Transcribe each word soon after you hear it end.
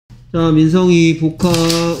자, 민성이 복화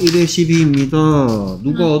 1회 12입니다.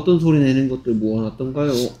 누가 어떤 소리 내는 것들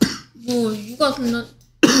모아놨던가요? 뭐 육아 듣는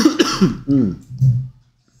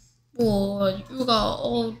뭐 육아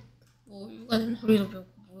듣는 소리도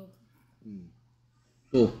배웠고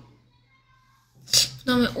또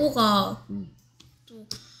그다음에 오가 또그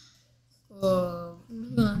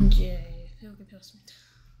무슨 하는지 배웠습니다.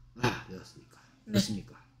 아, 배웠습니까? 네.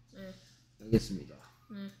 됐습니까? 네. 알겠습니다.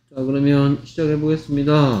 네. 자, 그러면 시작해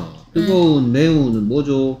보겠습니다. 뜨거운, 매운은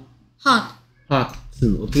뭐죠? hot.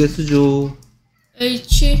 hot은 어떻게 쓰죠?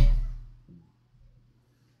 H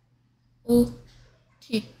O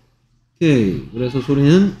T. 오케이. 그래서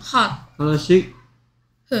소리는 hot. 하나씩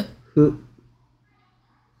흐,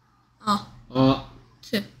 아,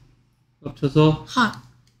 T. 합쳐서 hot.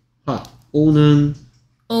 hot. 오는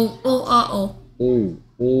O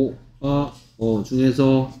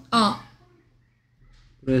중에서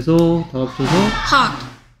그래서 다 합쳐서 hot.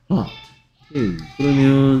 hot. 오케이.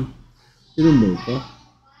 그러면 이건 뭘까?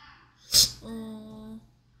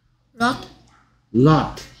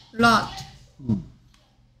 lot.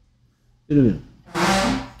 이러면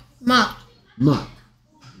not.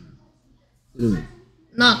 이러면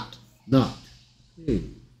not.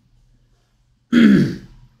 오케이.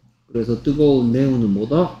 그래서 뜨거운 매운은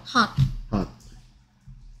뭐다? hot.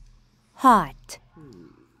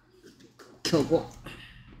 켜고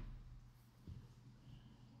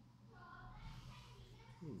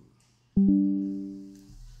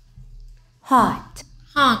hot,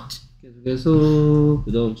 계속해서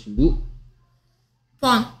그 다음 친구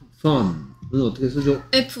fun은 어떻게 쓰죠?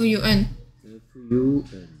 F-U-N.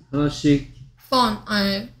 F-U-N 하나씩 fun.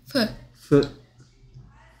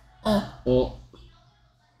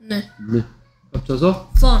 네.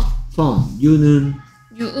 합쳐서 fun. U는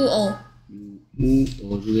U-O.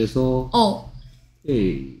 중에서 O.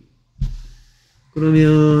 오케이.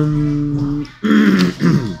 그러면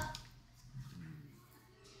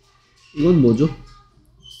이건 뭐죠?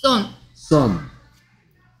 sun.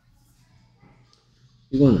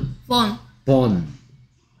 이거는 fun.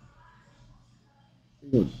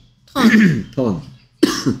 이건 ton.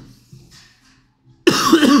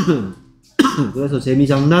 그래서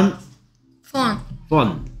재미장난 fun.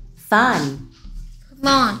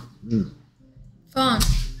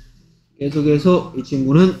 계속해서 이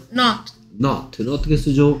친구는 not는 어떻게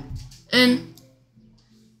쓰죠? N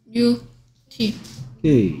U T.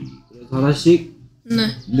 오케이. 그래서 하나씩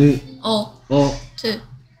네. 어 T.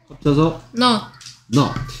 합쳐서 not.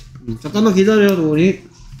 잠깐만 기다려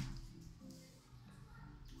도훈이.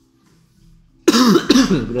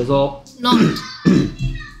 그래서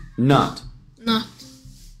not.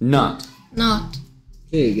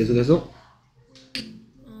 오케이. 계속해서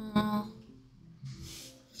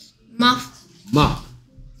map.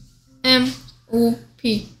 M O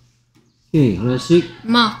P. 오케이. 하나씩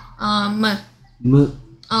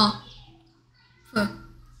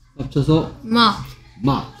합쳐서 map.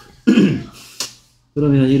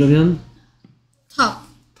 그러면 이러면 top.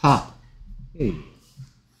 오케이.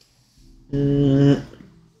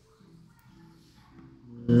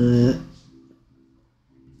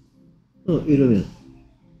 이러면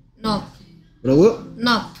knob. 뭐라고요?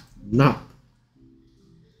 knob.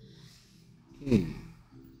 오케이.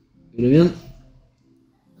 이러면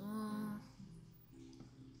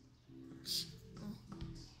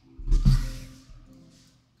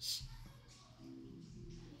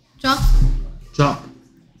drop.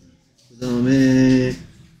 그 다음에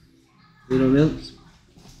이러면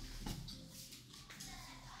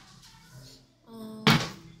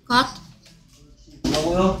cut.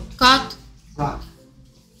 뭐라고요? cut.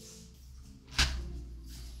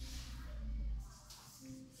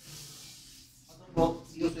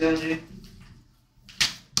 이거 써야지.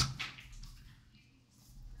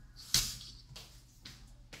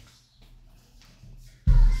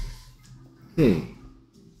 오케이.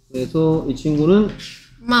 그래서 이 친구는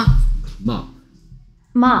map.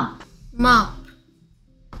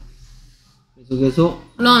 계속해서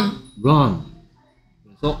run.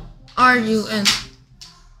 그래서 R-U-N.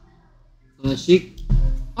 하나씩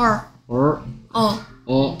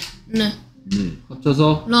네.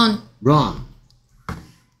 합쳐서 run.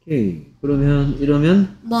 오케이. 그러면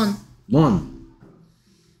이러면 mon.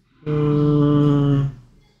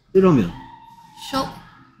 이러면 shop.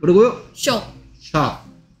 뭐라고요? shop.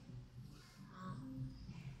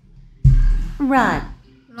 run,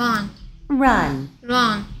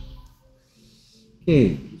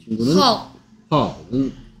 오케이. 이 친구는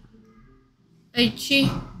hog.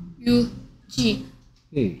 H-U-G.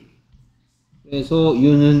 오케이. 그래서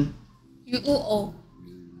U는 U-O.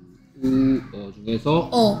 중에서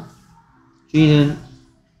G는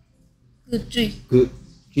그 G. 그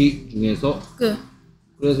G 중에서 그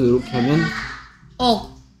그래서 이렇게 하면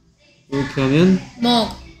억. 이렇게 하면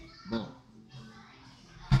먹.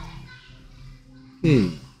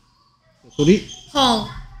 오케이. 소리 hug.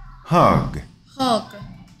 hug, hug.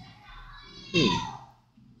 오케이.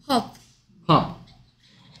 hop. hop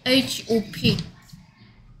hop.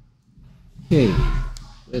 오케이.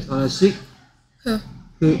 그래서 하나씩 그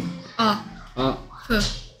아 그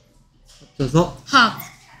합쳐서 hop.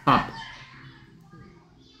 hop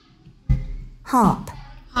hop,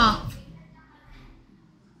 hop.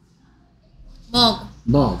 mug.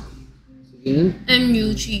 mug 여기는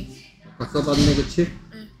mug. 아까 써봤네 그치?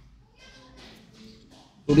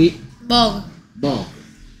 소리 mug. mug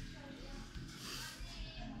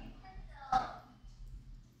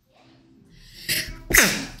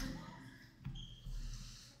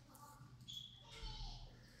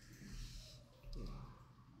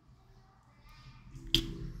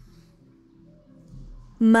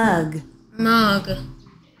mug, mug. bug.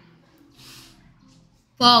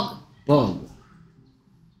 bug bug.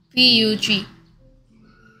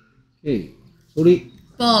 오케이. 소리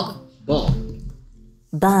bug. bug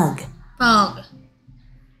bug, bug.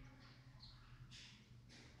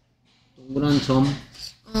 동그란 점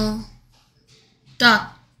dot.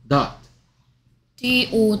 dot dog.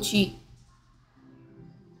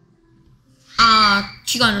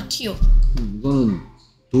 G가 아니라 T요. 이거는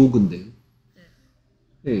도구인데요.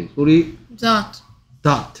 오케이. 소리 dot.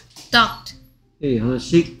 dot dot. 오케이.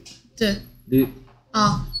 하나씩 d.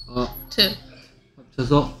 아 t.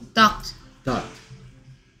 합쳐서 dot. dot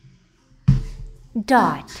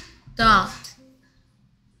dot, dot.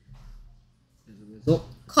 그래서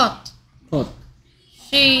cut. cut cut.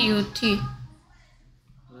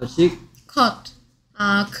 하나씩 cut.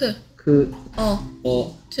 그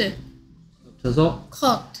t. 합쳐서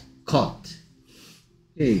cut. cut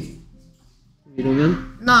오케이.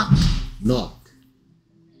 이러면 not. not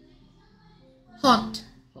hot.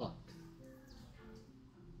 hot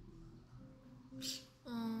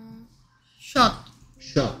shot.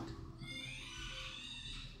 shot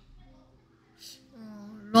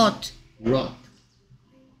lot. rot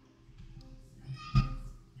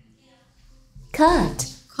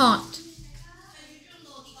cut, cut.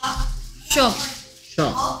 shop. shop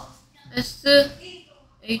shop.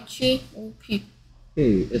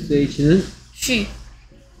 오케이. sh는 she.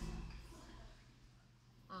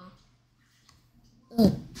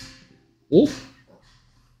 오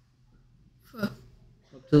그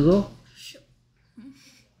합쳐서 shop.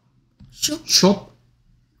 shop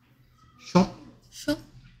shop shop.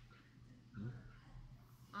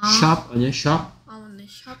 shop 아니야 shop 맞네.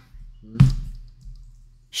 shop.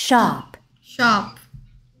 shop, shop.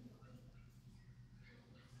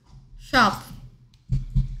 shop.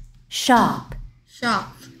 shop,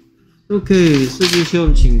 shop. 오케이. 쓰기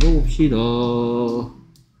시험 친거 봅시다.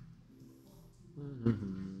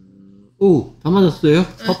 오, 다 맞았어요?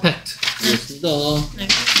 퍼펙트. 됐습니다. 네.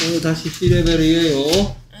 오늘 다시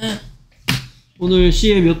C레벨이에요. 네. 오늘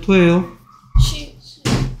C의 몇 호예요?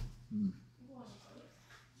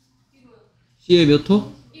 C의 몇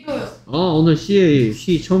호? 이거요. 아, 오늘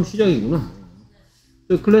C 처음 시작이구나.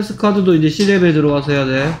 저 클래스 카드도 이제 C레벨 들어가서 해야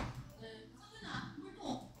돼.